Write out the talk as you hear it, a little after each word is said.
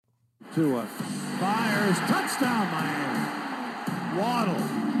Tua fires, touchdown Miami. Waddle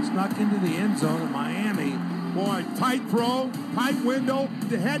snuck into the end zone of Miami. Boy, tight throw, tight window.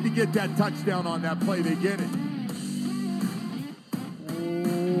 They had to get that touchdown on that play. They get it.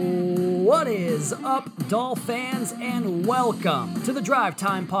 What is up, Dolphins, and welcome to the Drive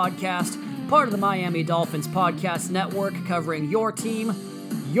Time Podcast, part of the Miami Dolphins Podcast Network, covering your team,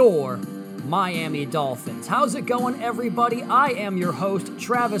 your Miami Dolphins. How's it going, everybody? I am your host,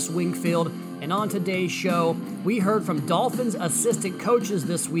 Travis Wingfield, and on today's show, we heard from Dolphins assistant coaches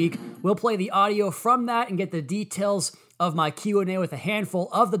this week. We'll play the audio from that and get the details of my Q&A with a handful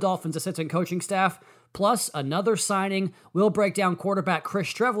of the Dolphins assistant coaching staff, plus another signing. We'll break down quarterback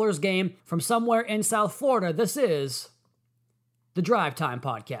Chris Streveler's game from somewhere in South Florida. This is the Drive Time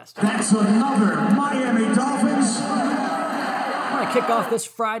Podcast. That's another Miami Dolphins. I'm going to kick off this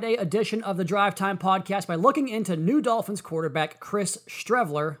Friday edition of the Drive Time Podcast by looking into new Dolphins quarterback Chris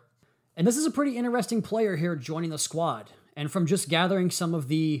Streveler. And this is a pretty interesting player here joining the squad. And from just gathering some of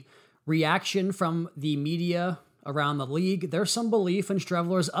the reaction from the media around the league, there's some belief in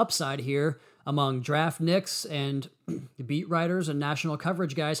Streveler's upside here among draft nicks and beat writers and national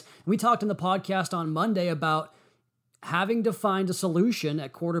coverage guys. We talked in the podcast on Monday about having to find a solution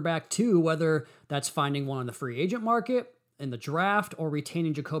at quarterback 2, whether that's finding one on the free agent market, in the draft, or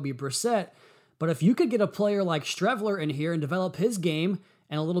retaining Jacoby Brissett. But if you could get a player like Streveler in here and develop his game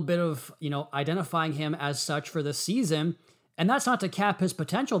and a little bit of, identifying him as such for this season, and that's not to cap his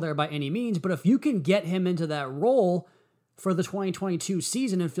potential there by any means, but if you can get him into that role for the 2022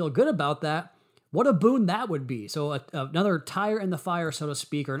 season and feel good about that, what a boon that would be. So another tire in the fire, so to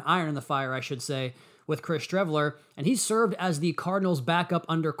speak, or an iron in the fire, I should say, with Chris Streveler. And he served as the Cardinals' backup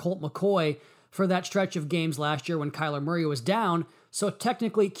under Colt McCoy for that stretch of games last year when Kyler Murray was down. So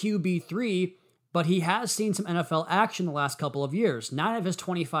technically QB3, but he has seen some NFL action the last couple of years. 9 of his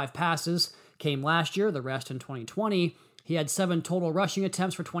 25 passes came last year, the rest in 2020. He had 7 total rushing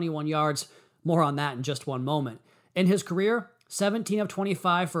attempts for 21 yards. More on that in just one moment. In his career, 17 of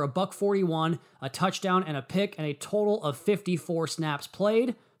 25 for a $141, a touchdown and a pick, and a total of 54 snaps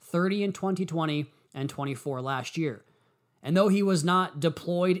played, 30 in 2020 and 24 last year. And though he was not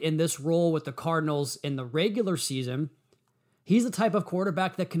deployed in this role with the Cardinals in the regular season, he's the type of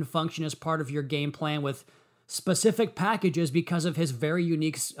quarterback that can function as part of your game plan with specific packages because of his very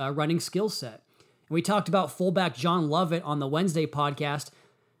unique running skill set. And we talked about fullback John Lovett on the Wednesday podcast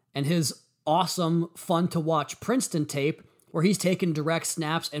and his awesome, fun-to-watch Princeton tape where he's taking direct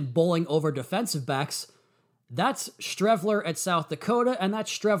snaps and bowling over defensive backs. That's Streveler at South Dakota, and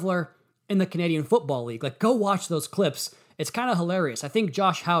that's Streveler in the Canadian Football League. Like, go watch those clips. It's kind of hilarious. I think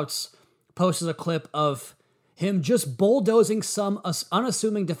Josh Houts posted a clip of him just bulldozing some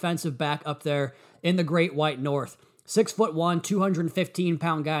unassuming defensive back up there in the Great White North. 6'1",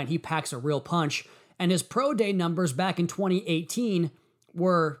 215-pound guy, and he packs a real punch. And his pro day numbers back in 2018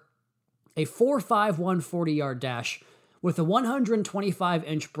 were a 4.5 140-yard dash with a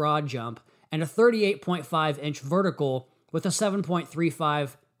 125-inch broad jump and a 38.5-inch vertical with a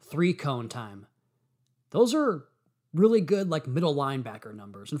 7.35 three-cone time. Those are really good, middle linebacker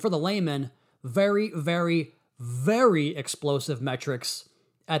numbers. And for the layman, very, very, very explosive metrics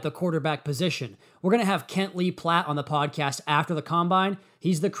at the quarterback position. We're going to have Kent Lee Platt on the podcast after the Combine.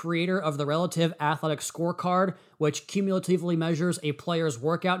 He's the creator of the Relative Athletic Scorecard, which cumulatively measures a player's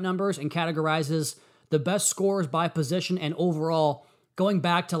workout numbers and categorizes the best scores by position and overall, going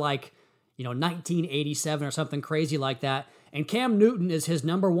back to 1987 or something crazy like that. And Cam Newton is his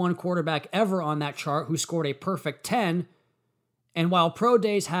number 1 quarterback ever on that chart, who scored a perfect 10. And while pro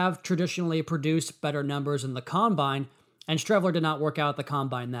days have traditionally produced better numbers in the Combine, and Streveler did not work out at the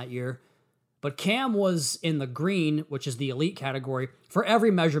Combine that year, but Cam was in the green, which is the elite category, for every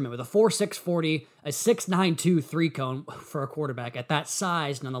measurement with a 4.6 40, a 6.92 three-cone for a quarterback at that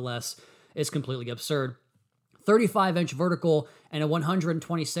size, nonetheless, is completely absurd. 35-inch vertical and a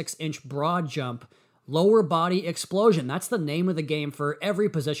 126-inch broad jump. Lower body explosion. That's the name of the game for every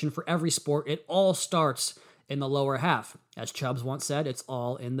position, for every sport. It all starts in the lower half. As Chubbs once said, it's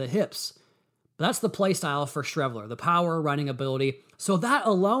all in the hips. But that's the play style for Streveler, the power, running ability. So that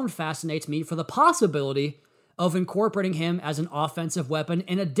alone fascinates me for the possibility of incorporating him as an offensive weapon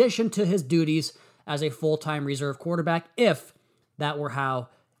in addition to his duties as a full-time reserve quarterback, if that were how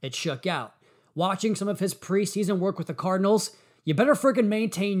it shook out. Watching some of his preseason work with the Cardinals, you better freaking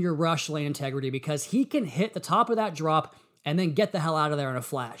maintain your rush lane integrity because he can hit the top of that drop and then get the hell out of there in a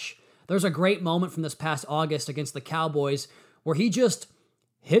flash. There's a great moment from this past August against the Cowboys where he just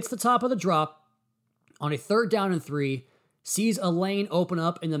hits the top of the drop on a 3rd down and 3, sees a lane open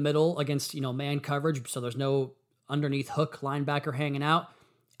up in the middle against, man coverage, so there's no underneath hook linebacker hanging out,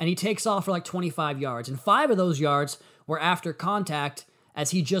 and he takes off for like 25 yards. And 5 of those yards were after contact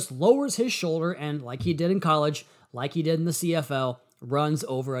as he just lowers his shoulder and, like he did in college, like he did in the CFL, runs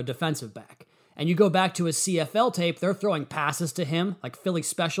over a defensive back. And you go back to his CFL tape, they're throwing passes to him, like Philly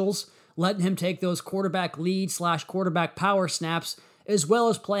specials, letting him take those quarterback lead / quarterback power snaps, as well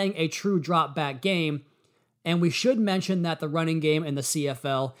as playing a true drop back game. And we should mention that the running game in the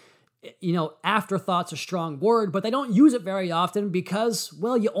CFL, afterthought's a strong word, but they don't use it very often because,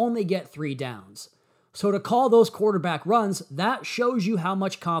 well, you only get 3 downs. So to call those quarterback runs, that shows you how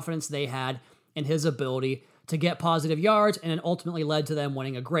much confidence they had in his ability to get positive yards, and it ultimately led to them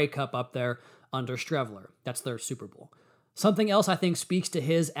winning a Grey Cup up there under Streveler. That's their Super Bowl. Something else I think speaks to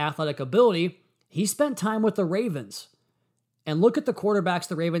his athletic ability, he spent time with the Ravens. And look at the quarterbacks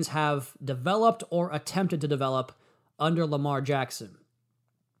the Ravens have developed or attempted to develop under Lamar Jackson.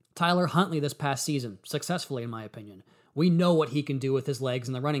 Tyler Huntley this past season, successfully in my opinion. We know what he can do with his legs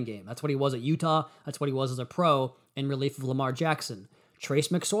in the running game. That's what he was at Utah. That's what he was as a pro in relief of Lamar Jackson. Trace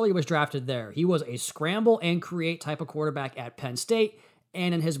McSorley was drafted there. He was a scramble and create type of quarterback at Penn State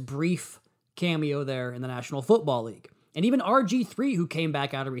and in his brief cameo there in the National Football League. And even RG3, who came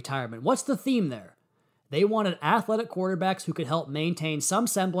back out of retirement. What's the theme there? They wanted athletic quarterbacks who could help maintain some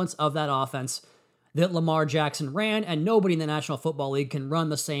semblance of that offense that Lamar Jackson ran, and nobody in the National Football League can run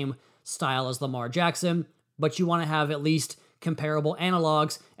the same style as Lamar Jackson, but you want to have at least comparable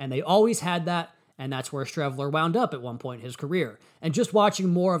analogs, and they always had that, and that's where Streveler wound up at one point in his career. And just watching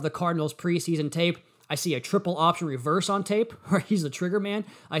more of the Cardinals preseason tape, I see a triple option reverse on tape, where he's the trigger man.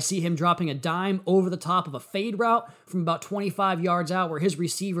 I see him dropping a dime over the top of a fade route from about 25 yards out, where his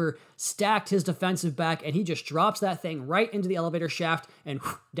receiver stacked his defensive back, and he just drops that thing right into the elevator shaft, and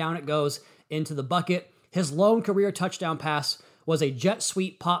down it goes into the bucket. His lone career touchdown pass was a jet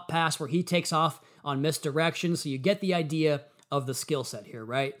sweep pop pass where he takes off on misdirection, so you get the idea of the skill set here,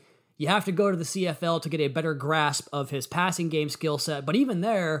 right? You have to go to the CFL to get a better grasp of his passing game skill set, but even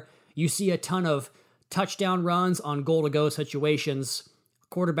there, you see a ton of touchdown runs on goal-to-go situations,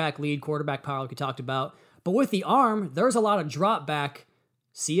 quarterback lead, quarterback power like we talked about. But with the arm, there's a lot of drop back,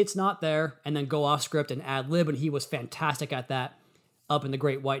 see it's not there, and then go off script and ad lib, and he was fantastic at that up in the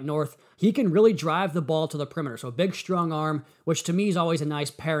Great White North. He can really drive the ball to the perimeter, so a big, strong arm, which to me is always a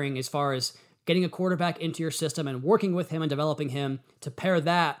nice pairing as far as getting a quarterback into your system and working with him and developing him to pair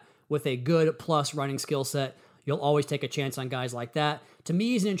that with a good plus running skill set. You'll always take a chance on guys like that. To me,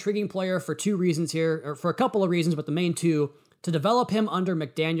 he's an intriguing player for 2 reasons here, or for a couple of reasons, but the main 2, to develop him under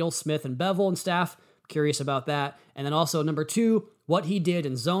McDaniel, Smith, and Bevel and staff. Curious about that. And then also number 2, what he did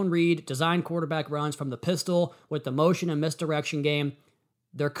in zone read, design quarterback runs from the pistol with the motion and misdirection game.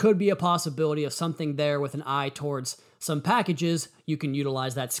 There could be a possibility of something there with an eye towards some packages you can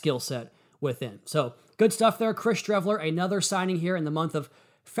utilize that skill set within. So good stuff there. Chris Streveler, another signing here in the month of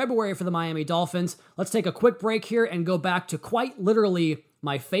February for the Miami Dolphins. Let's take a quick break here and go back to quite literally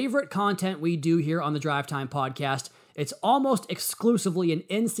my favorite content we do here on the Drive Time Podcast. It's almost exclusively an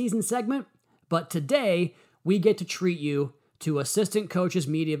in-season segment, but today we get to treat you to assistant coaches'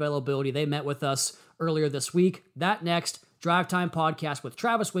 media availability. They met with us earlier this week. That next, Drive Time Podcast with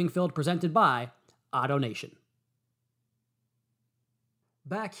Travis Wingfield, presented by Auto Nation.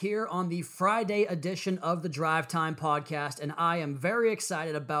 Back here on the Friday edition of the Drive Time Podcast, and I am very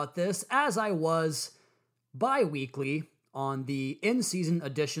excited about this, as I was bi-weekly on the in-season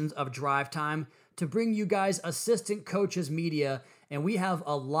editions of Drive Time, to bring you guys assistant coaches media, and we have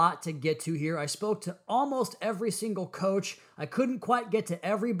a lot to get to here. I spoke to almost every single coach. I couldn't quite get to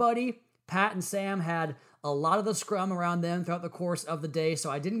everybody. Pat and Sam had a lot of the scrum around them throughout the course of the day,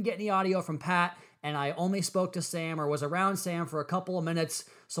 so I didn't get any audio from Pat, and I only spoke to Sam or was around Sam for a couple of minutes.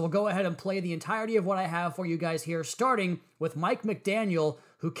 So we'll go ahead and play the entirety of what I have for you guys here, starting with Mike McDaniel,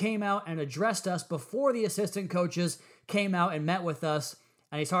 who came out and addressed us before the assistant coaches came out and met with us,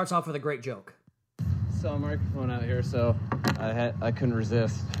 and he starts off with a great joke. Saw a microphone out here, so I couldn't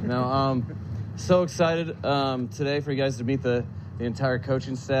resist. No, so excited today for you guys to meet the entire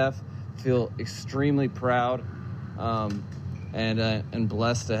coaching staff. Feel extremely proud and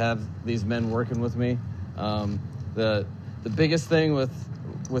blessed to have these men working with me. The biggest thing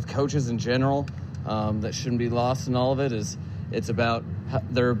with coaches in general that shouldn't be lost in all of it is it's about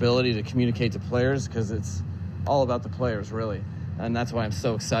their ability to communicate to players, because it's all about the players, really. And that's why I'm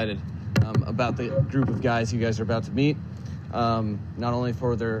so excited about the group of guys you guys are about to meet, not only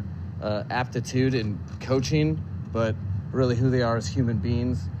for their aptitude in coaching, but really who they are as human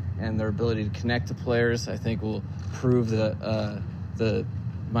beings, and their ability to connect to players, I think, will prove that the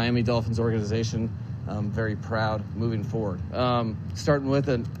Miami Dolphins organization very proud moving forward. Starting with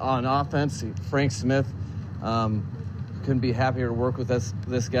on offense, Frank Smith, couldn't be happier to work with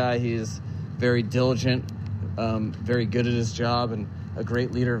this guy. He is very diligent, very good at his job, and a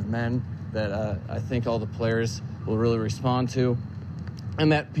great leader of men that I think all the players will really respond to,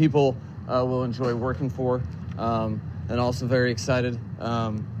 and that people will enjoy working for. And also very excited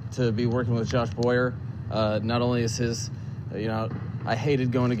to be working with Josh Boyer. Not only is his, I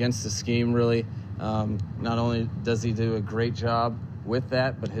hated going against the scheme, really. Not only does he do a great job with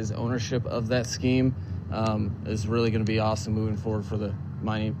that, but his ownership of that scheme is really going to be awesome moving forward for the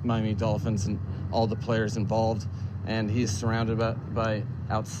Miami Dolphins and all the players involved. And he's surrounded by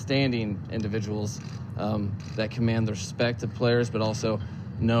outstanding individuals that command the respect of players, but also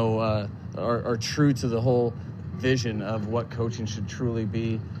are true to the whole vision of what coaching should truly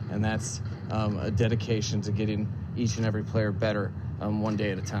be, and that's a dedication to getting each and every player better one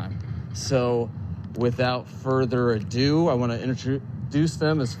day at a time. So without further ado, I want to introduce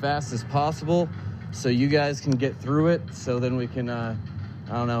them as fast as possible so you guys can get through it, so then we can,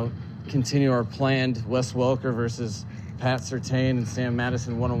 continue our planned Wes Welker versus Pat Surtain and Sam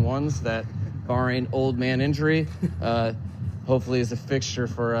Madison one-on-ones that, barring old man injury, hopefully is a fixture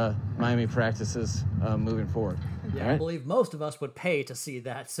for Miami practices moving forward. Yeah, right? I believe most of us would pay to see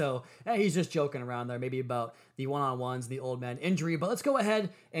that. So he's just joking around there, maybe about the one-on-ones, the old man injury. But let's go ahead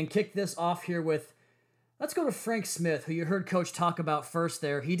and kick this off here with, let's go to Frank Smith, who you heard Coach talk about first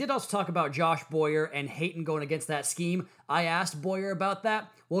there. He did also talk about Josh Boyer and Hayton going against that scheme. I asked Boyer about that.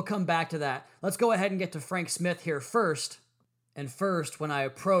 We'll come back to that. Let's go ahead and get to Frank Smith here first. And first, when I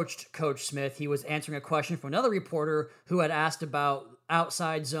approached Coach Smith, he was answering a question from another reporter who had asked about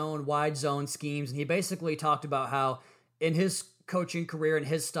outside zone, wide zone schemes, and he basically talked about how in his coaching career and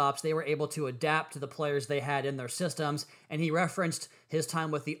his stops, they were able to adapt to the players they had in their systems, and he referenced his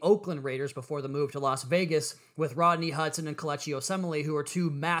time with the Oakland Raiders before the move to Las Vegas with Rodney Hudson and Kelechi Osemele, who are two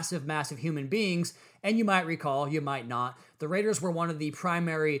massive, massive human beings, and you might recall, you might not, the Raiders were one of the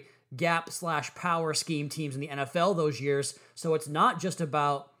primary gap/power scheme teams in the NFL those years, so it's not just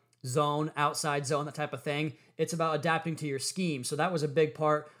about zone, outside zone, that type of thing. It's about adapting to your scheme. So that was a big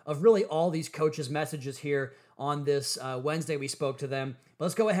part of really all these coaches' messages here on this Wednesday we spoke to them. But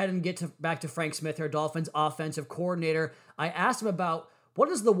let's go ahead and get back to Frank Smith, our Dolphins offensive coordinator. I asked him about what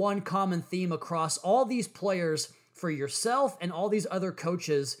is the one common theme across all these players for yourself and all these other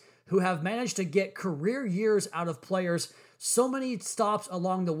coaches who have managed to get career years out of players, so many stops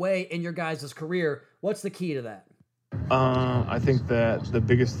along the way in your guys' career. What's the key to that? I think that the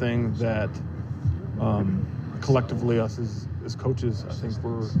biggest thing that collectively us as coaches, I think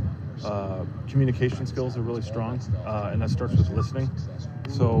we're communication skills are really strong, and that starts with listening.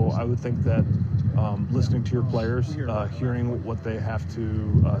 So I would think that listening to your players, hearing what they have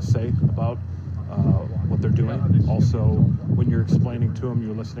to say about what they're doing. Also, when you're explaining to them,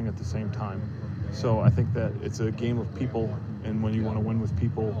 you're listening at the same time. So I think that it's a game of people, and when you want to win with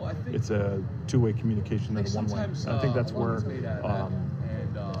people, it's a two-way communication than a one-way. And I think that's where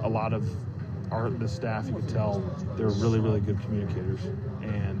a lot of the staff, you can tell, they're really, really good communicators,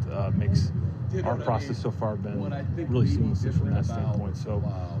 and makes our process so far been really seamless from that standpoint. So,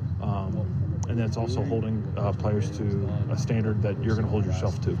 and that's also holding players to a standard that you're going to hold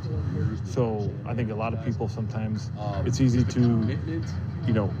yourself to. So I think a lot of people sometimes, it's easy to,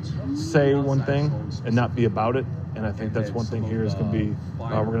 say one thing and not be about it. And I think that's one thing here is going to be,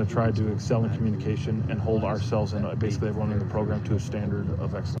 we're going to try to excel in communication and hold ourselves and basically everyone in the program to a standard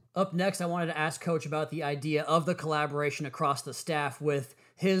of excellence. Up next, I wanted to ask Coach about the idea of the collaboration across the staff with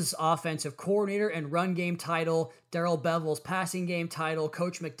his offensive coordinator and run game title, Darrell Bevell's passing game title,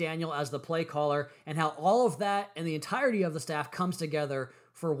 Coach McDaniel as the play caller, and how all of that and the entirety of the staff comes together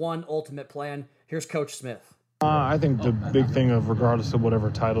for one ultimate plan. Here's Coach Smith. I think the big thing of regardless of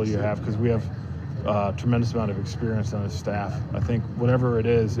whatever title you have, because we have a tremendous amount of experience on the staff. I think whatever it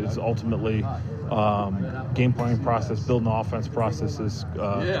is, it's ultimately game planning process, building the offense processes,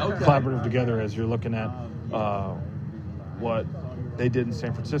 collaborative together as you're looking at what they did in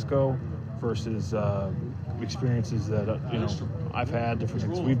San Francisco versus experiences that I've had, different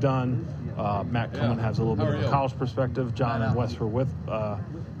things we've done. Matt Cohen has a little bit of a college perspective. John and Wes were with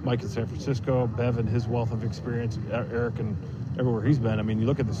Mike in San Francisco. Bev and his wealth of experience, Eric and everywhere he's been. I mean, you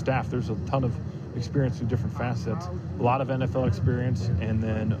look at the staff, there's a ton of experience through different facets, a lot of NFL experience, and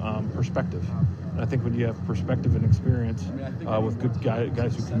then perspective. And I think when you have perspective and experience with good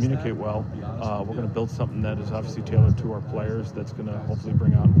guys who communicate well, we're going to build something that is obviously tailored to our players that's going to hopefully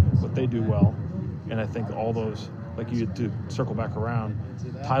bring out what they do well. And I think all those, like you to circle back around,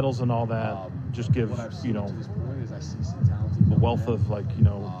 titles and all that just give, a wealth of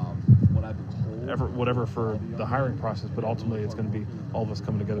whatever for the hiring process, but ultimately it's going to be all of us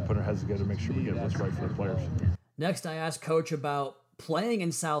coming together, putting our heads together to make sure we get what's right for the players. Next, I asked Coach about playing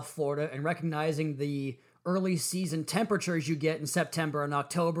in South Florida and recognizing the early season temperatures you get in September and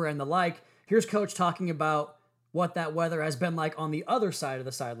October and the like. Here's Coach talking about what that weather has been like on the other side of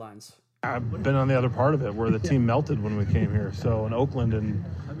the sidelines. I've been on the other part of it where the team melted when we came here. So in Oakland in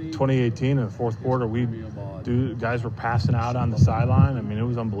 2018 in the fourth quarter, guys were passing out on the sideline. I mean, it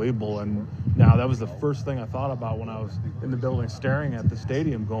was unbelievable. And now that was the first thing I thought about when I was in the building staring at the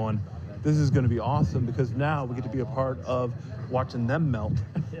stadium going, this is going to be awesome because now we get to be a part of watching them melt.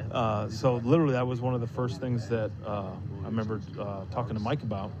 So literally that was one of the first things that I remember talking to Mike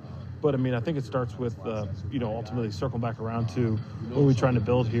about. But, I mean, I think it starts with, ultimately circling back around to what we're trying to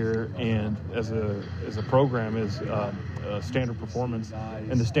build here, and as a program is standard performance.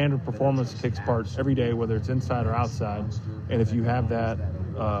 And the standard performance takes part every day, whether it's inside or outside. And if you have that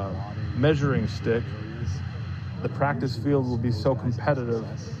measuring stick, the practice field will be so competitive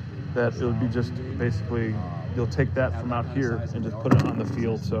that it would be just basically you'll take that from out here and just put it on the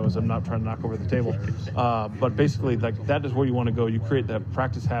field. So as I'm not trying to knock over the table, but basically like that is where you want to go. You create that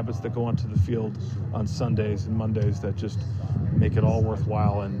practice habits that go onto the field on Sundays and Mondays that just make it all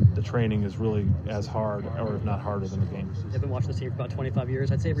worthwhile, and the training is really as hard, or if not harder, than the game. I've been watching this team for about 25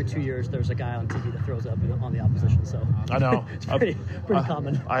 years. I'd say every 2 years there's a guy on TV that throws up on the opposition. So I know it's pretty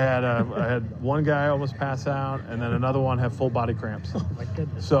common. I had one guy almost pass out, and then another one have full body cramps. Oh my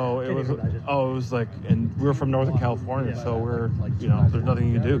goodness! So it was like, and we're from Northern California, so we're there's nothing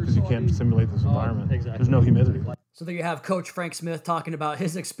you can do because you can't simulate this environment. Exactly. There's no humidity. So there you have Coach Frank Smith talking about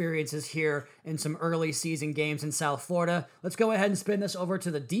his experiences here in some early season games in South Florida. Let's go ahead and spin this over to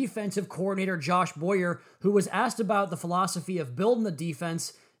the defensive coordinator, Josh Boyer, who was asked about the philosophy of building the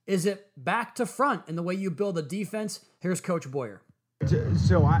defense. Is it back to front in the way you build a defense? Here's Coach Boyer.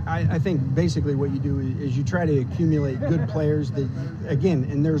 So I think basically what you do is you try to accumulate good players that, again,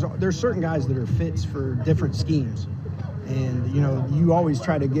 and there's certain guys that are fits for different schemes. And, you always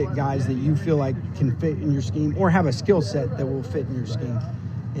try to get guys that you feel like can fit in your scheme or have a skill set that will fit in your scheme.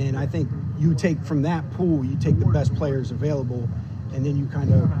 And I think you take from that pool, you take the best players available, and then you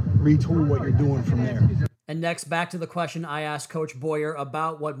kind of retool what you're doing from there. And next, back to the question I asked Coach Boyer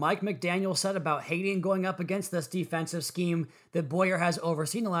about what Mike McDaniel said about hating going up against this defensive scheme that Boyer has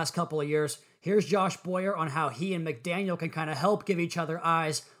overseen the last couple of years. Here's Josh Boyer on how he and McDaniel can kind of help give each other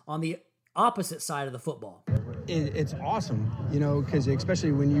eyes on the opposite side of the football. It's awesome, because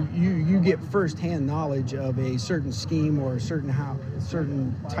especially when you get firsthand knowledge of a certain scheme or a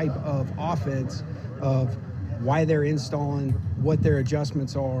certain type of offense, of why they're installing, what their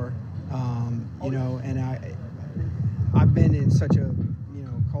adjustments are, and I've been in such a,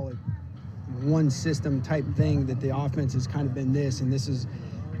 call it one system type thing that the offense has kind of been this, and this is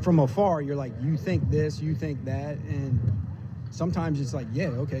from afar, you're like, you think this, you think that, and sometimes it's like, yeah,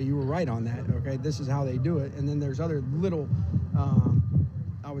 okay, you were right on that. Okay, this is how they do it. And then there's other little,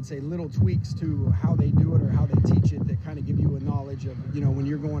 I would say, little tweaks to how they do it or how they teach it that kind of give you a knowledge of, when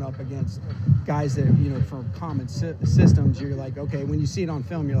you're going up against guys that, from common systems, you're like, okay, when you see it on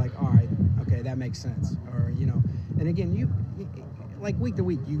film, you're like, all right, okay, that makes sense. Or, and again, you like week to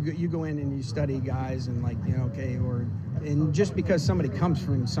week, you go in and you study guys and like, and just because somebody comes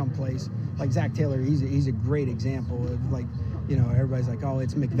from someplace, like Zach Taylor, he's a great example of like, everybody's like, oh,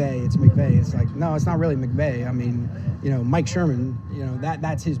 it's McVay. It's like, no, it's not really McVay. I mean, Mike Sherman,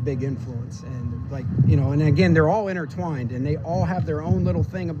 that's his big influence. And like, and again, they're all intertwined and they all have their own little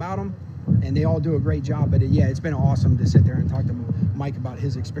thing about them and they all do a great job. But it's been awesome to sit there and talk to Mike about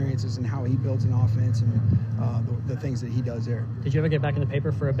his experiences and how he builds an offense and the things that he does there. Did you ever get back in the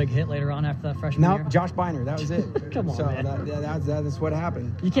paper for a big hit later on after that freshman year? No, Josh Biner, that was it. Come on, so man. That's what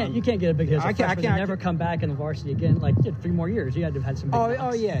happened. You can't get a big hit as a freshman and never come back in the varsity again. Like, you had 3 more years. You had to have had some big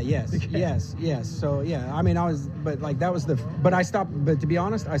knocks. Yes. So, yeah, I mean, but to be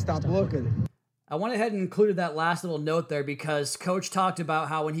honest, I stopped looking. I went ahead and included that last little note there because Coach talked about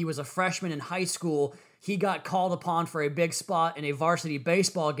how when he was a freshman in high school, he got called upon for a big spot in a varsity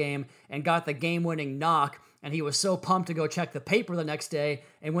baseball game and got the game-winning knock, and he was so pumped to go check the paper the next day,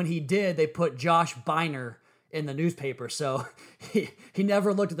 and when he did, they put Josh Biner in the newspaper, so he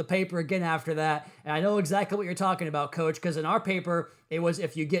never looked at the paper again after that, and I know exactly what you're talking about, Coach, because in our paper, it was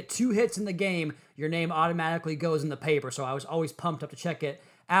if you get 2 hits in the game, your name automatically goes in the paper, so I was always pumped up to check it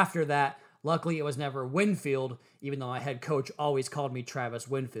after that. Luckily, it was never Winfield, even though my head coach always called me Travis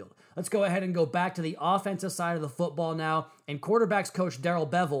Winfield. Let's go ahead and go back to the offensive side of the football now, and quarterbacks coach Darrell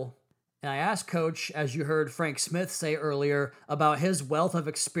Bevell. And I asked Coach, as you heard Frank Smith say earlier, about his wealth of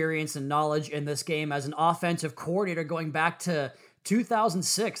experience and knowledge in this game as an offensive coordinator going back to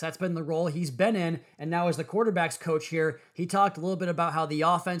 2006. That's been the role he's been in, and now as the quarterbacks coach here, he talked a little bit about how the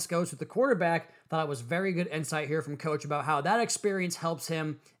offense goes with the quarterback Thought it was very good insight here from Coach about how that experience helps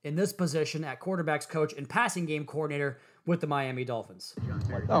him in this position at quarterbacks coach and passing game coordinator with the Miami Dolphins.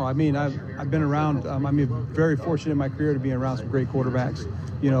 Oh, I mean, I've been around. Very fortunate in my career to be around some great quarterbacks.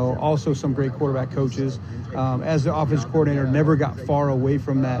 Also some great quarterback coaches. As the offensive coordinator, never got far away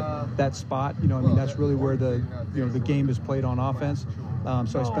from that spot. That's really where the game is played on offense.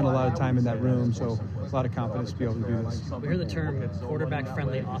 So I spend a lot of time in that room. So a lot of confidence to be able to do this. We hear the term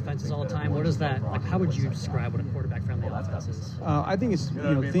quarterback-friendly offenses all the time. What is that like? How would you describe what a quarterback-friendly offense is? I think it's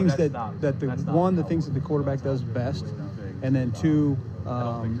things the things that the quarterback does best, and then two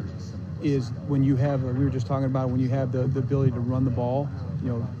is when you have, we were just talking about, when you have the ability to run the ball.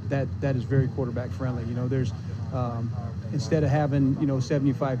 That is very quarterback-friendly. There's instead of having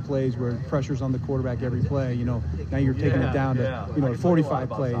 75 plays where pressure's on the quarterback every play, now you're taking it down to 45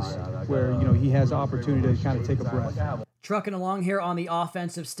 plays where he has the opportunity to kind of take a breath. Trucking along here on the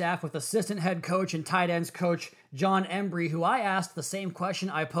offensive staff with assistant head coach and tight ends coach John Embry, who I asked the same question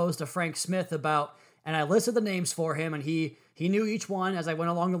I posed to Frank Smith about, and I listed the names for him, and he knew each one as I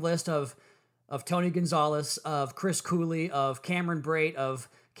went along the list of Tony Gonzalez, of Chris Cooley, of Cameron Brate, of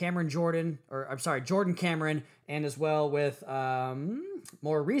Jordan Cameron, and as well with,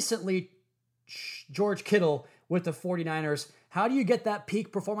 more recently, George Kittle with the 49ers. How do you get that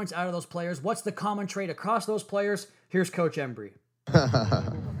peak performance out of those players? What's the common trait across those players? Here's Coach Embry.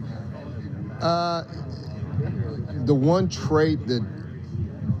 The one trait that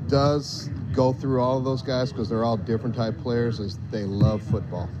does go through all of those guys, because they're all different type players, is they love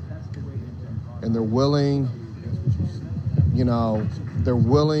football. And they're willing,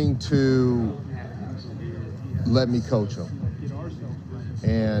 to let me coach them.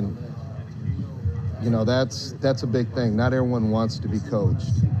 And, that's a big thing. Not everyone wants to be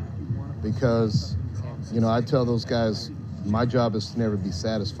coached because, I tell those guys, my job is to never be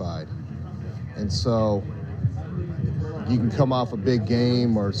satisfied. And so you can come off a big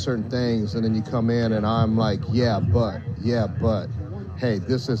game or certain things, and then you come in and I'm like, yeah, but, hey,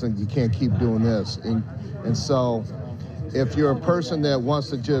 this isn't, you can't keep doing this. And so if you're a person that wants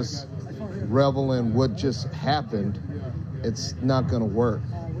to just revel in what just happened, it's not going to work.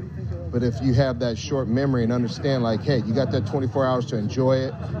 But if you have that short memory and understand, like, hey, you got that 24 hours to enjoy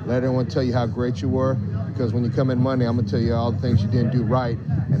it, let everyone tell you how great you were, because when you come in Monday, I'm going to tell you all the things you didn't do right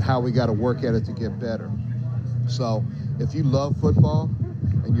and how we got to work at it to get better. So if you love football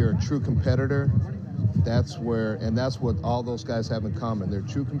and you're a true competitor, that's what all those guys have in common. They're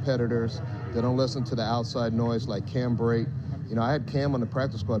true competitors. They don't listen to the outside noise like Cam Brate. I had Cam on the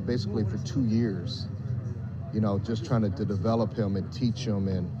practice squad basically for 2 years, just trying to develop him and teach him.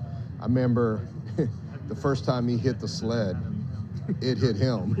 And I remember the first time he hit the sled, it hit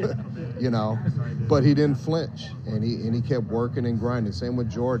him, but he didn't flinch, and he kept working and grinding. Same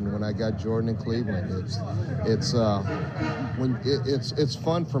with Jordan. When I got Jordan in Cleveland, it's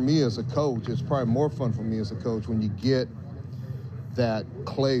fun for me as a coach. It's probably more fun for me as a coach when you get that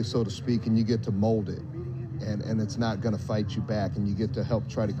clay, so to speak, and you get to mold it, and it's not going to fight you back, and you get to help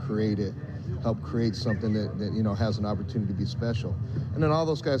try to help create something that has an opportunity to be special. And then all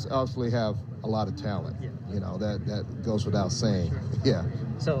those guys obviously have a lot of talent. Yeah. That goes without saying. Yeah.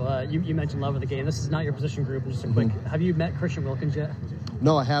 So you mentioned love of the game. This is not your position group. Just a quick. Have you met Christian Wilkins yet?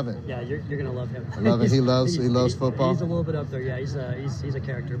 No, I haven't. Yeah, you're gonna love him. I love it. He loves football. He's a little bit up there. Yeah, he's a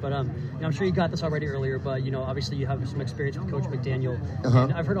character. But I'm sure you got this already earlier. But obviously you have some experience with Coach McDaniel.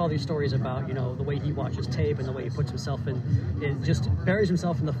 And I've heard all these stories about the way he watches tape and the way he puts himself in, it just buries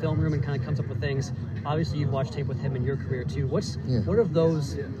himself in the film room and kind of comes up with things. Obviously you've watched tape with him in your career too. What have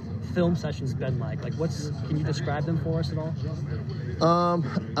those film sessions been like? Can you describe them for us at all?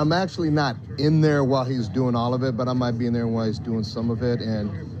 I'm actually not in there while he's doing all of it, but I might be in there while he's doing some of it.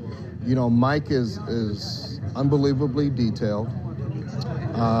 And Mike is unbelievably detailed.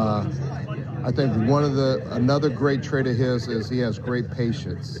 I think another great trait of his is he has great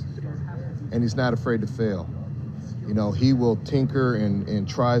patience, and he's not afraid to fail. He will tinker and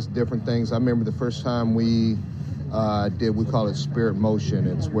tries different things. I remember the first time we call it spirit motion.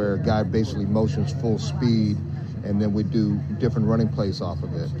 It's where a guy basically motions full speed, and then we do different running plays off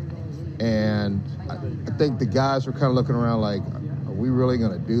of it. And I think the guys were kind of looking around like, are we really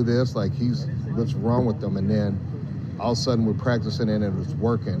going to do this? Like, what's wrong with them? And then all of a sudden we're practicing it and it was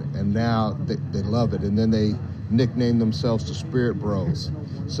working. And now they love it. And then they nicknamed themselves the Spirit Bros.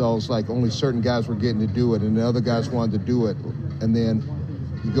 So it's like only certain guys were getting to do it and the other guys wanted to do it. And then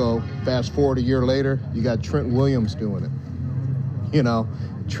you go fast forward a year later, you got Trent Williams doing it.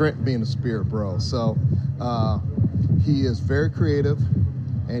 Trent being a Spirit Bro. So he is very creative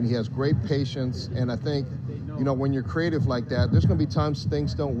and he has great patience. And I think, when you're creative like that, there's going to be times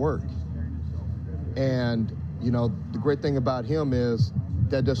things don't work. And, you know, the great thing about him is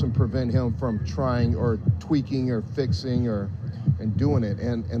that doesn't prevent him from trying or tweaking or fixing and doing it.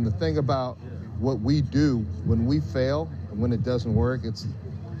 And the thing about what we do when we fail and when it doesn't work, it's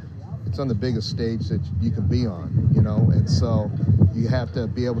on the biggest stage that you can be on, you know. And so you have to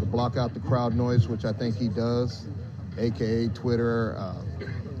be able to block out the crowd noise, which I think he does, aka Twitter,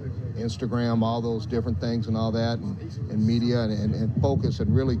 Instagram, all those different things and all that, and media, and focus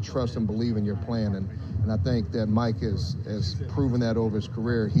and really trust and believe in your plan. And I think that Mike has proven that over his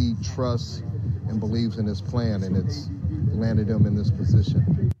career. He trusts and believes in his plan, and it's landed him in this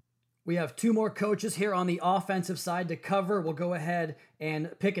position. We have two more coaches here on the offensive side to cover. We'll go ahead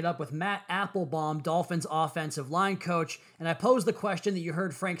and pick it up with Matt Applebaum, Dolphins offensive line coach. And I posed the question that you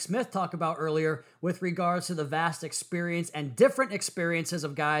heard Frank Smith talk about earlier with regards to the vast experience and different experiences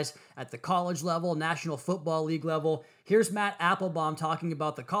of guys at the college level, National Football League level. Here's Matt Applebaum talking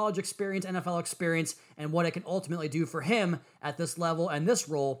about the college experience, NFL experience, and what it can ultimately do for him at this level and this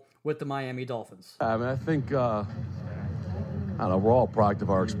role with the Miami Dolphins. I mean, I think... I don't know, we're all a product of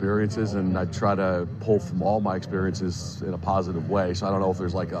our experiences, and I try to pull from all my experiences in a positive way. So I don't know if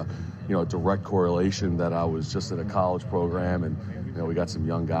there's like a, direct correlation that I was just in a college program and, we got some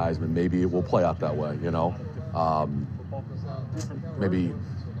young guys, but maybe it will play out that way, Maybe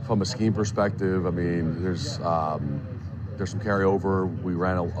from a scheme perspective, I mean, there's some carryover. We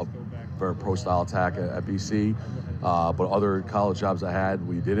ran a very pro-style attack at BC, but other college jobs I had,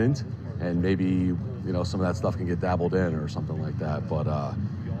 we didn't, and maybe some of that stuff can get dabbled in or something like that. But,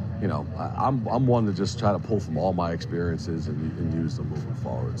 I'm one to just try to pull from all my experiences and use them moving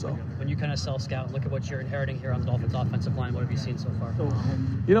forward. So when you kind of self-scout, look at what you're inheriting here on the Dolphins offensive line, what have you seen so far?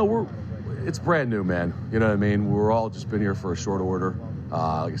 It's brand new, man. You know what I mean? We're all just been here for a short order.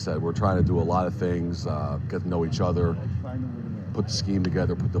 Like I said, we're trying to do a lot of things, get to know each other, put the scheme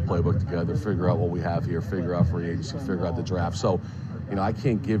together, put the playbook together, figure out what we have here, figure out free agency, figure out the draft. So, I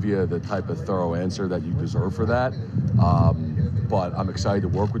can't give you the type of thorough answer that you deserve for that, but I'm excited to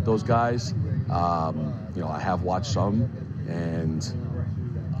work with those guys. I have watched some, and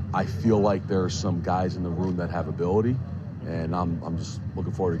I feel like there's some guys in the room that have ability, and I'm just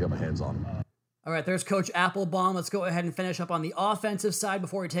looking forward to get my hands on them. All right, there's Coach Applebaum. Let's go ahead and finish up on the offensive side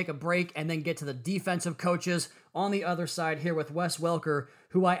before we take a break and then get to the defensive coaches on the other side here with Wes Welker,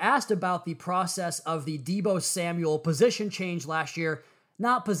 who I asked about the process of the Deebo Samuel position change last year.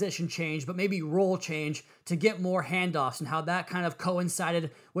 Not position change, but maybe role change to get more handoffs and how that kind of coincided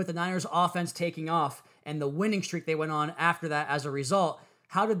with the Niners offense taking off and the winning streak they went on after that as a result.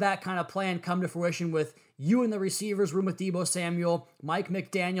 How did that kind of plan come to fruition with you in the receivers room with Deebo Samuel, Mike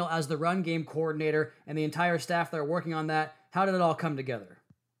McDaniel as the run game coordinator, and the entire staff that are working on that? How did it all come together?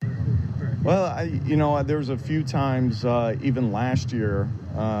 Well, there was a few times, even last year,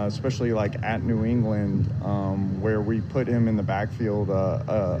 especially like at New England, where we put him in the backfield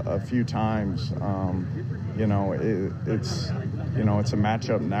a few times. It's a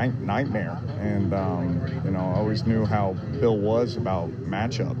matchup nightmare, and I always knew how Bill was about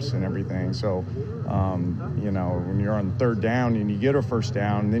matchups and everything. So, when you're on third down and you get a first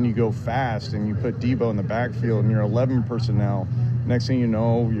down, and then you go fast and you put Deebo in the backfield and you're 11 personnel. Next thing you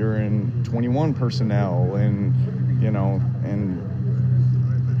know, you're in 21 personnel, and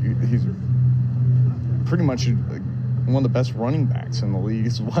he's pretty much one of the best running backs in the league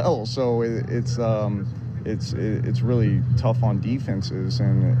as well. So it's really tough on defenses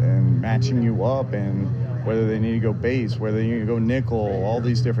and matching you up, and whether they need to go base, whether they need to go nickel, all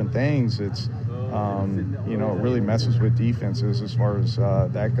these different things. It's it really messes with defenses as far as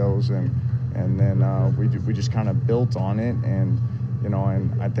that goes, and then we just kind of built on it, and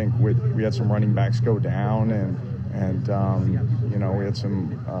I think we had some running backs go down, and we had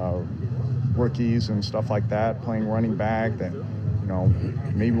some rookies and stuff like that playing running back that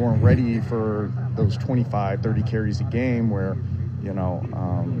maybe weren't ready for those 25, 30 carries a game, where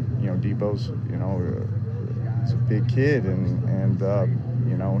Deebo's he's a big kid, and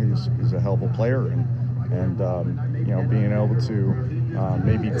he's a hell of a player, and being able to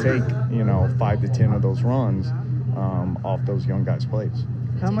maybe take 5 to 10 of those runs off those young guys' plays.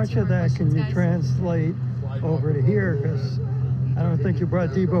 How much of that can you translate over to here? Because I don't think you brought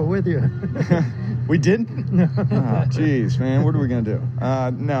Deebo with you. We didn't? No. Jeez, man, what are we going to do?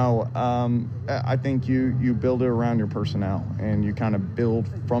 No, I think you build it around your personnel, and you kind of build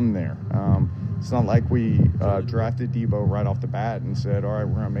from there. It's not like we drafted Deebo right off the bat and said, all right,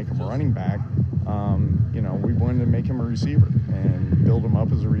 we're going to make him a running back. We wanted to make him a receiver and build him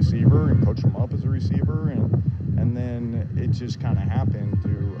up as a receiver and coach him up as a receiver. And then it just kind of happened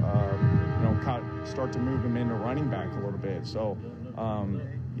to, start to move him into running back a little bit. So,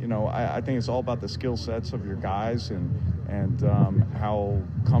 I think it's all about the skill sets of your guys and how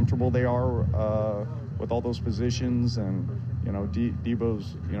comfortable they are with all those positions. And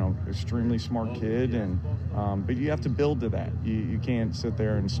Debo's extremely smart kid, but you have to build to that. You can't sit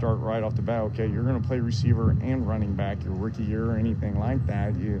there and start right off the bat. Okay, you're going to play receiver and running back your rookie year or anything like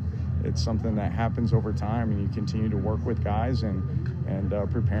that. It's something that happens over time, and you continue to work with guys and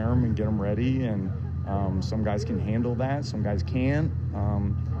prepare them and get them ready. And some guys can handle that, some guys can't.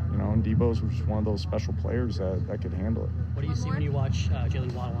 And Debo's just one of those special players that could handle it. What do you see when you watch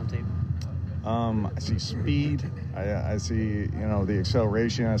Jaylen Waddle on tape? I see speed. I see, the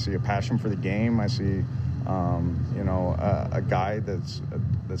acceleration. I see a passion for the game. I see, a guy that's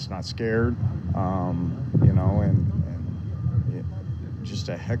not scared, and just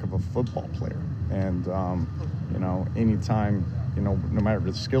a heck of a football player. And, anytime, no matter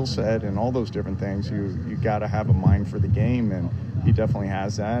the skill set and all those different things, you got to have a mind for the game. And he definitely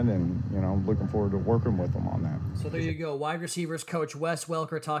has that. And, I'm looking forward to working with him on that. So there you go. Wide receivers coach Wes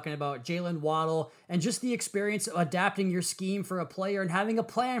Welker talking about Jaylen Waddle and just the experience of adapting your scheme for a player and having a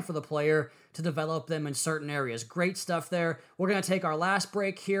plan for the player to develop them in certain areas. Great stuff there. We're going to take our last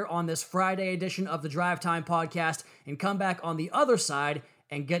break here on this Friday edition of the Drive Time Podcast and come back on the other side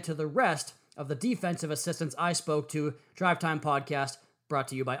and get to the rest of the defensive assistants I spoke to. Drive Time Podcast brought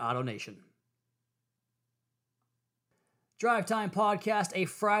to you by Auto Nation. Drive Time Podcast, a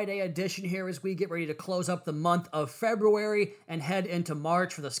Friday edition here as we get ready to close up the month of February and head into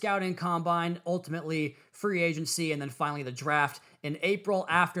March for the Scouting Combine, ultimately free agency, and then finally the draft in April.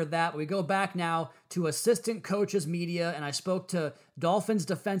 After that, we go back now to assistant coaches media, and I spoke to Dolphins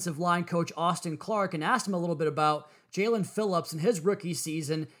defensive line coach Austin Clark and asked him a little bit about Jaelan Phillips and his rookie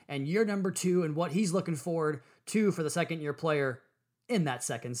season and year number 2 and what he's looking forward to for the second-year player in that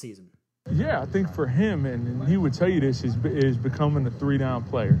second season. Yeah, I think for him, and he would tell you this, is becoming a 3-down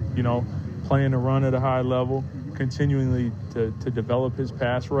player, playing the run at a high level, continually to develop his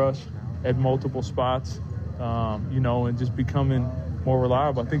pass rush at multiple spots, and just becoming more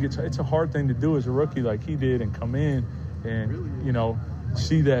reliable. I think it's a hard thing to do as a rookie like he did and come in and,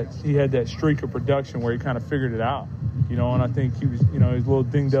 see that he had that streak of production where he kind of figured it out, and I think he was, he was a little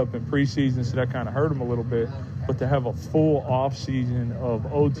dinged up in preseason, so that kind of hurt him a little bit. But to have a full off season of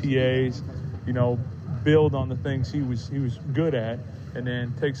OTAs, build on the things he was good at, and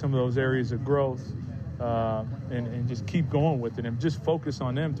then take some of those areas of growth and just keep going with it and just focus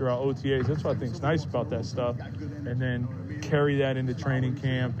on them throughout OTAs. That's what I think is nice about that stuff. And then carry that into training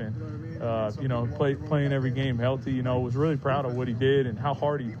camp and, playing every game healthy. Was really proud of what he did and how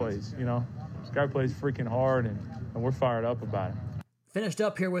hard he plays. This guy plays freaking hard, and we're fired up about it. Finished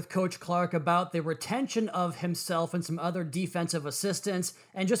up here with Coach Clark about the retention of himself and some other defensive assistants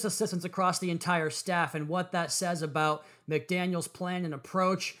and just assistants across the entire staff and what that says about McDaniel's plan and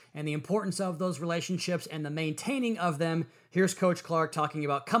approach and the importance of those relationships and the maintaining of them. Here's Coach Clark talking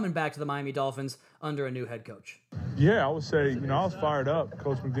about coming back to the Miami Dolphins under a new head coach. Yeah, I would say, I was fired up,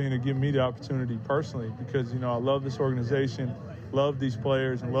 Coach McDaniel, giving me the opportunity personally because, I love this organization, love these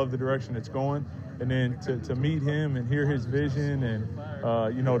players, and love the direction it's going. And then to meet him and hear his vision and,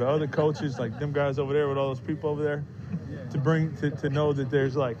 the other coaches, like them guys over there with all those people over there, to know that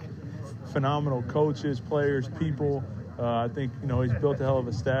there's, like, phenomenal coaches, players, people. I think, he's built a hell of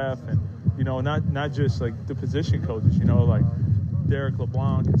a staff. And, not just, like, the position coaches, like Derek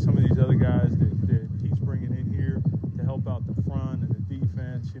LeBlanc and some of these other guys that he's bringing in here to help out the front and the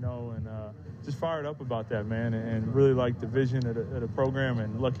defense, and just fired up about that, man, and really like the vision of the program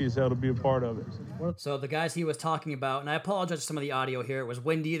and lucky as hell to be a part of it. So the guys he was talking about, and I apologize for some of the audio here, it was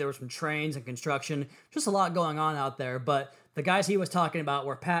windy, there were some trains and construction, just a lot going on out there, but the guys he was talking about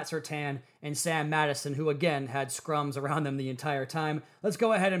were Pat Surtain and Sam Madison, who again had scrums around them the entire time. Let's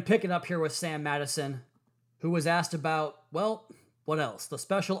go ahead and pick it up here with Sam Madison, who was asked about, well, what else? The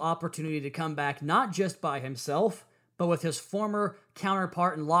special opportunity to come back not just by himself, but with his former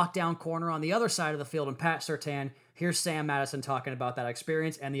counterpart and lockdown corner on the other side of the field in Pat Surtain. Here's Sam Madison talking about that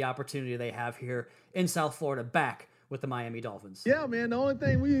experience and the opportunity they have here in South Florida back with the Miami Dolphins. Yeah, man, the only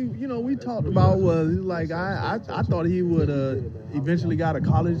thing we talked about was, like, I thought he would eventually got a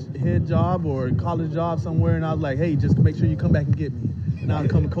college head job or a college job somewhere, and I was like, hey, just make sure you come back and get me, and I'll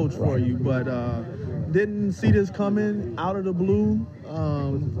come and coach for you. But didn't see this coming out of the blue,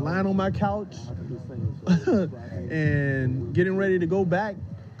 lying on my couch and getting ready to go back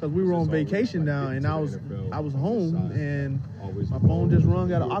because we were on vacation now, and I was home, and my phone just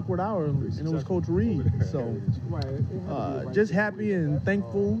rung at an awkward hour, and it was Coach Reed. So just happy and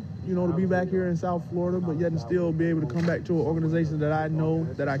thankful, to be back here in South Florida, but yet and still be able to come back to an organization that I know,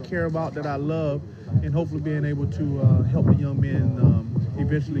 that I care about, that I love, and hopefully being able to help the young men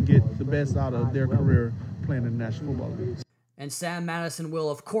eventually get the best out of their career playing in the National Football League. And Sam Madison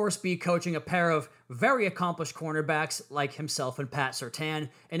will, of course, be coaching a pair of very accomplished cornerbacks like himself and Pat Surtain,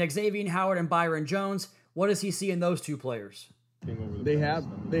 and Xavier Howard and Byron Jones. What does he see in those two players? They have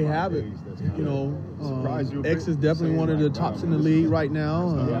it. You know, X is definitely one of the tops in the league right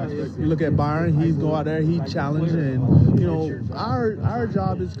now. You look at Byron; he's go out there, he challenged, and you know, our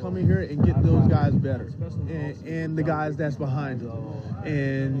job is coming here and get those guys better, and the guys that's behind them,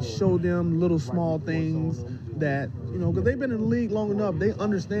 and show them little small things that, you know, because they've been in the league long enough, they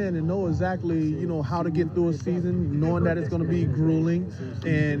understand and know exactly, you know, how to get through a season, knowing that it's going to be grueling,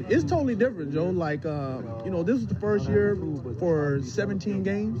 and it's totally different, Joe. Like, you know, this was the first year for 17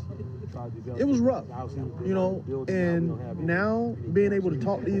 games. It was rough, you know, and now being able to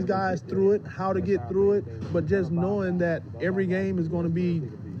talk these guys through it, how to get through it, but just knowing that every game is going to be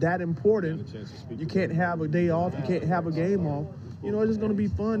that important. You can't have a day off, you can't have a game off. You know, it's just going to be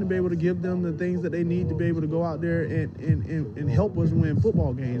fun to be able to give them the things that they need to be able to go out there and help us win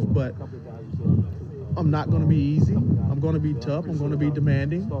football games. But I'm not going to be easy. I'm going to be tough. I'm going to be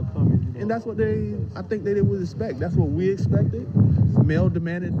demanding. And that's what I think they would expect. That's what we expected. Mel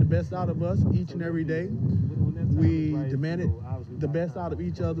demanded the best out of us each and every day. We demanded the best out of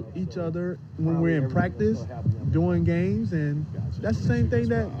each other when we're in practice, doing games, and that's the same thing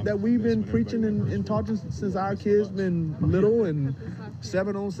that we've been preaching and talking since our kids been little, and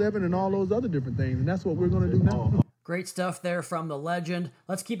 7-on-7 and all those other different things, and that's what we're going to do now. Great stuff there from the legend.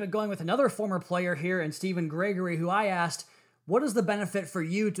 Let's keep it going with another former player here, and Stephen Gregory, who I asked, what is the benefit for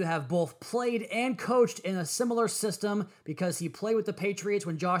you to have both played and coached in a similar system? Because he played with the Patriots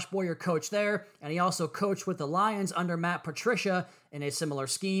when Josh Boyer coached there, and he also coached with the Lions under Matt Patricia in a similar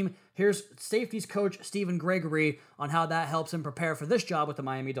scheme. Here's safeties coach Stephen Gregory on how that helps him prepare for this job with the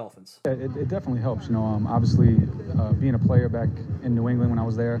Miami Dolphins. Yeah, it definitely helps. You know, obviously being a player back in New England when I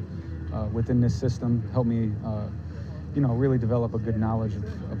was there within this system helped me, you know, really develop a good knowledge of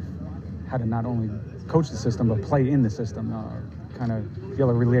how to not only coach the system, but play in the system, kind of be able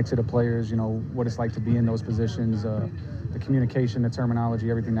to relate to the players, you know, what it's like to be in those positions, the communication, the terminology,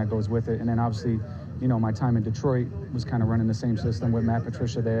 everything that goes with it. And then obviously, you know, my time in Detroit was kind of running the same system with Matt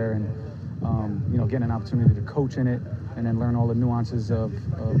Patricia there, and, you know, getting an opportunity to coach in it and then learn all the nuances of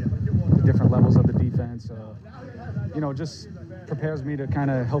the different levels of the defense, you know, just prepares me to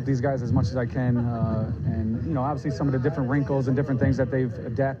kind of help these guys as much as I can. And, you know, obviously some of the different wrinkles and different things that they've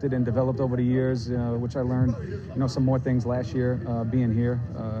adapted and developed over the years, which I learned, you know, some more things last year being here.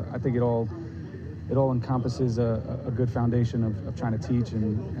 I think it all encompasses a good foundation of trying to teach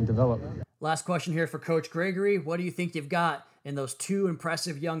and develop. Last question here for Coach Gregory. What do you think you've got in those two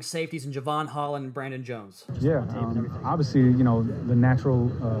impressive young safeties in Javon Holland and Brandon Jones? Yeah, obviously, you know, the natural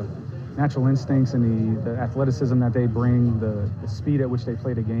instincts and the athleticism that they bring, the speed at which they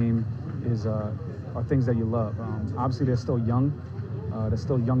play the game are things that you love. Obviously, they're still young. They're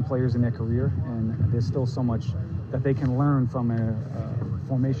still young players in their career, and there's still so much that they can learn from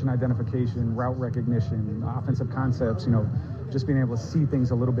formation identification, route recognition, offensive concepts, you know, just being able to see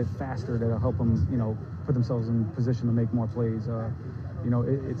things a little bit faster that'll help them, you know, put themselves in position to make more plays. You know,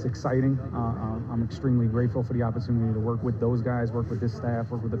 it's exciting. I'm extremely grateful for the opportunity to work with those guys, work with this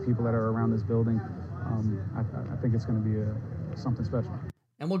staff, work with the people that are around this building. I think it's going to be something special.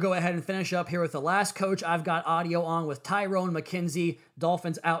 And we'll go ahead and finish up here with the last coach I've got audio on with Tyrone McKenzie,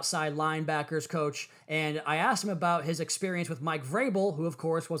 Dolphins outside linebackers coach. And I asked him about his experience with Mike Vrabel, who of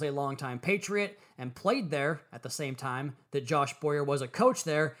course was a longtime Patriot and played there at the same time that Josh Boyer was a coach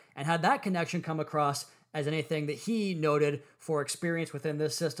there, and had that connection come across as anything that he noted for experience within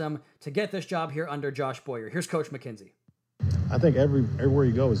this system to get this job here under Josh Boyer. Here's Coach McKenzie. I think everywhere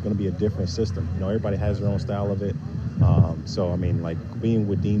you go is going to be a different system. You know, everybody has their own style of it. So, I mean, like being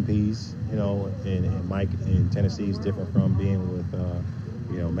with Dean Pease, you know, and Mike in Tennessee is different from being with,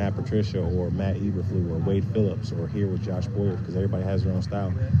 you know, Matt Patricia or Matt Eberflus or Wade Phillips or here with Josh Boyer, because everybody has their own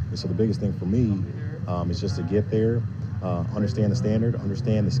style. And so the biggest thing for me is just to get there, understand the standard,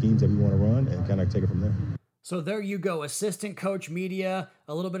 understand the schemes that we want to run, and kind of take it from there. So there you go, assistant coach media,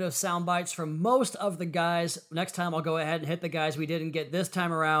 a little bit of sound bites from most of the guys. Next time I'll go ahead and hit the guys we didn't get this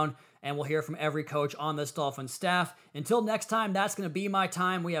time around, and we'll hear from every coach on this Dolphins staff. Until next time, that's going to be my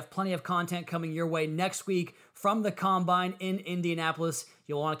time. We have plenty of content coming your way next week from the Combine in Indianapolis.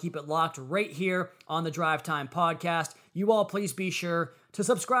 You'll want to keep it locked right here on the Drive Time Podcast. You all please be sure to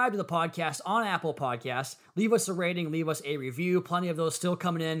subscribe to the podcast on Apple Podcasts. Leave us a rating, leave us a review. Plenty of those still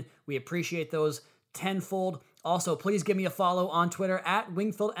coming in. We appreciate those tenfold. Also, please give me a follow on Twitter at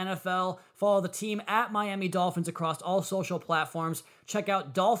Wingfield NFL. Follow the team at Miami Dolphins across all social platforms. Check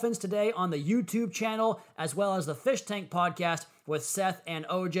out Dolphins Today on the YouTube channel, as well as the Fish Tank Podcast, with Seth and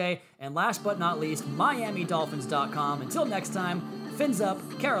OJ. And last but not least, MiamiDolphins.com. Until next time, fins up,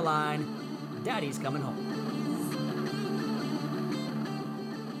 Caroline. Daddy's coming home.